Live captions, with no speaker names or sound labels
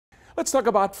Let's talk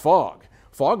about fog.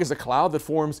 Fog is a cloud that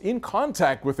forms in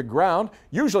contact with the ground.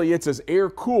 Usually it's as air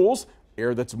cools,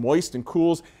 air that's moist and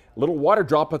cools, little water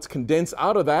droplets condense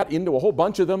out of that into a whole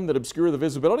bunch of them that obscure the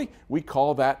visibility. We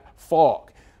call that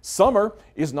fog. Summer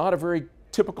is not a very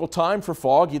typical time for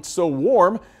fog. It's so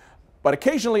warm, but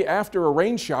occasionally after a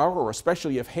rain shower, or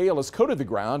especially if hail has coated the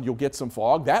ground, you'll get some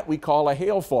fog. That we call a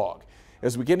hail fog.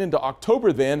 As we get into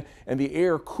October then, and the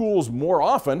air cools more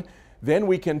often, then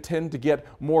we can tend to get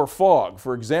more fog.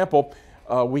 For example,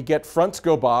 we get fronts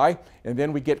go by, and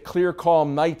then we get clear,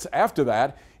 calm nights after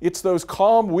that. It's those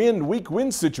calm wind, weak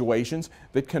wind situations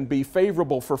that can be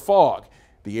favorable for fog.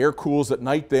 The air cools at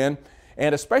night then,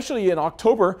 and especially in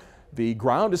October, the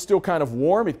ground is still kind of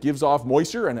warm. It gives off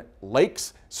moisture, and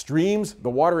lakes, streams,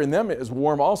 the water in them is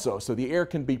warm also. So the air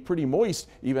can be pretty moist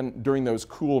even during those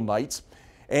cool nights.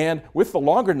 And with the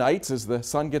longer nights, as the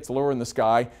sun gets lower in the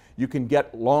sky, you can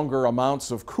get longer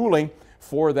amounts of cooling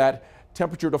for that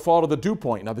temperature to fall to the dew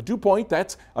point. Now the dew point,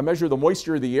 that's a measure of the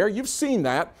moisture of the air. You've seen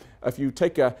that. If you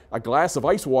take a glass of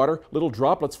ice water, little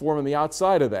droplets form on the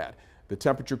outside of that. The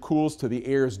temperature cools to the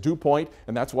air's dew point,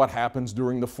 and that's what happens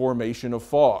during the formation of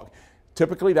fog.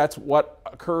 Typically, that's what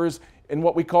occurs in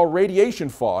what we call radiation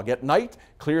fog. At night,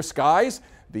 clear skies,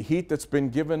 the heat that's been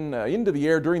given into the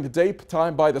air during the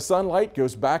daytime by the sunlight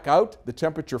goes back out, the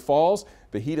temperature falls,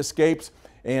 the heat escapes,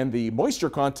 and the moisture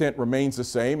content remains the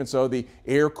same, and so the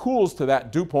air cools to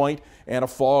that dew point and a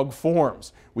fog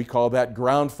forms. We call that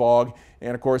ground fog,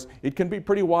 and of course it can be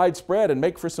pretty widespread and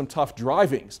make for some tough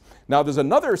drivings. Now there's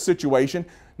another situation,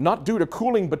 not due to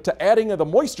cooling but to adding of the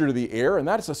moisture to the air, and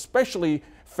that is especially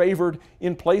favored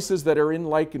in places that are in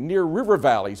like near river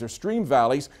valleys or stream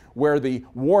valleys where the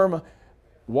warm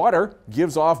water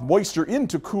gives off moisture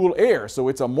into cool air, so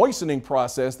it's a moistening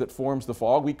process that forms the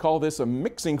fog. We call this a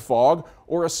mixing fog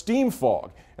or a steam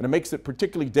fog, and it makes it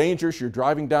particularly dangerous. You're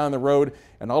driving down the road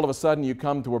and all of a sudden you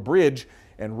come to a bridge,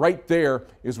 and right there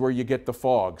is where you get the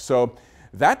fog. So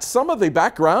that's some of the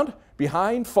background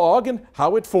behind fog and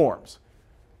how it forms.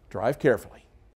 Drive carefully.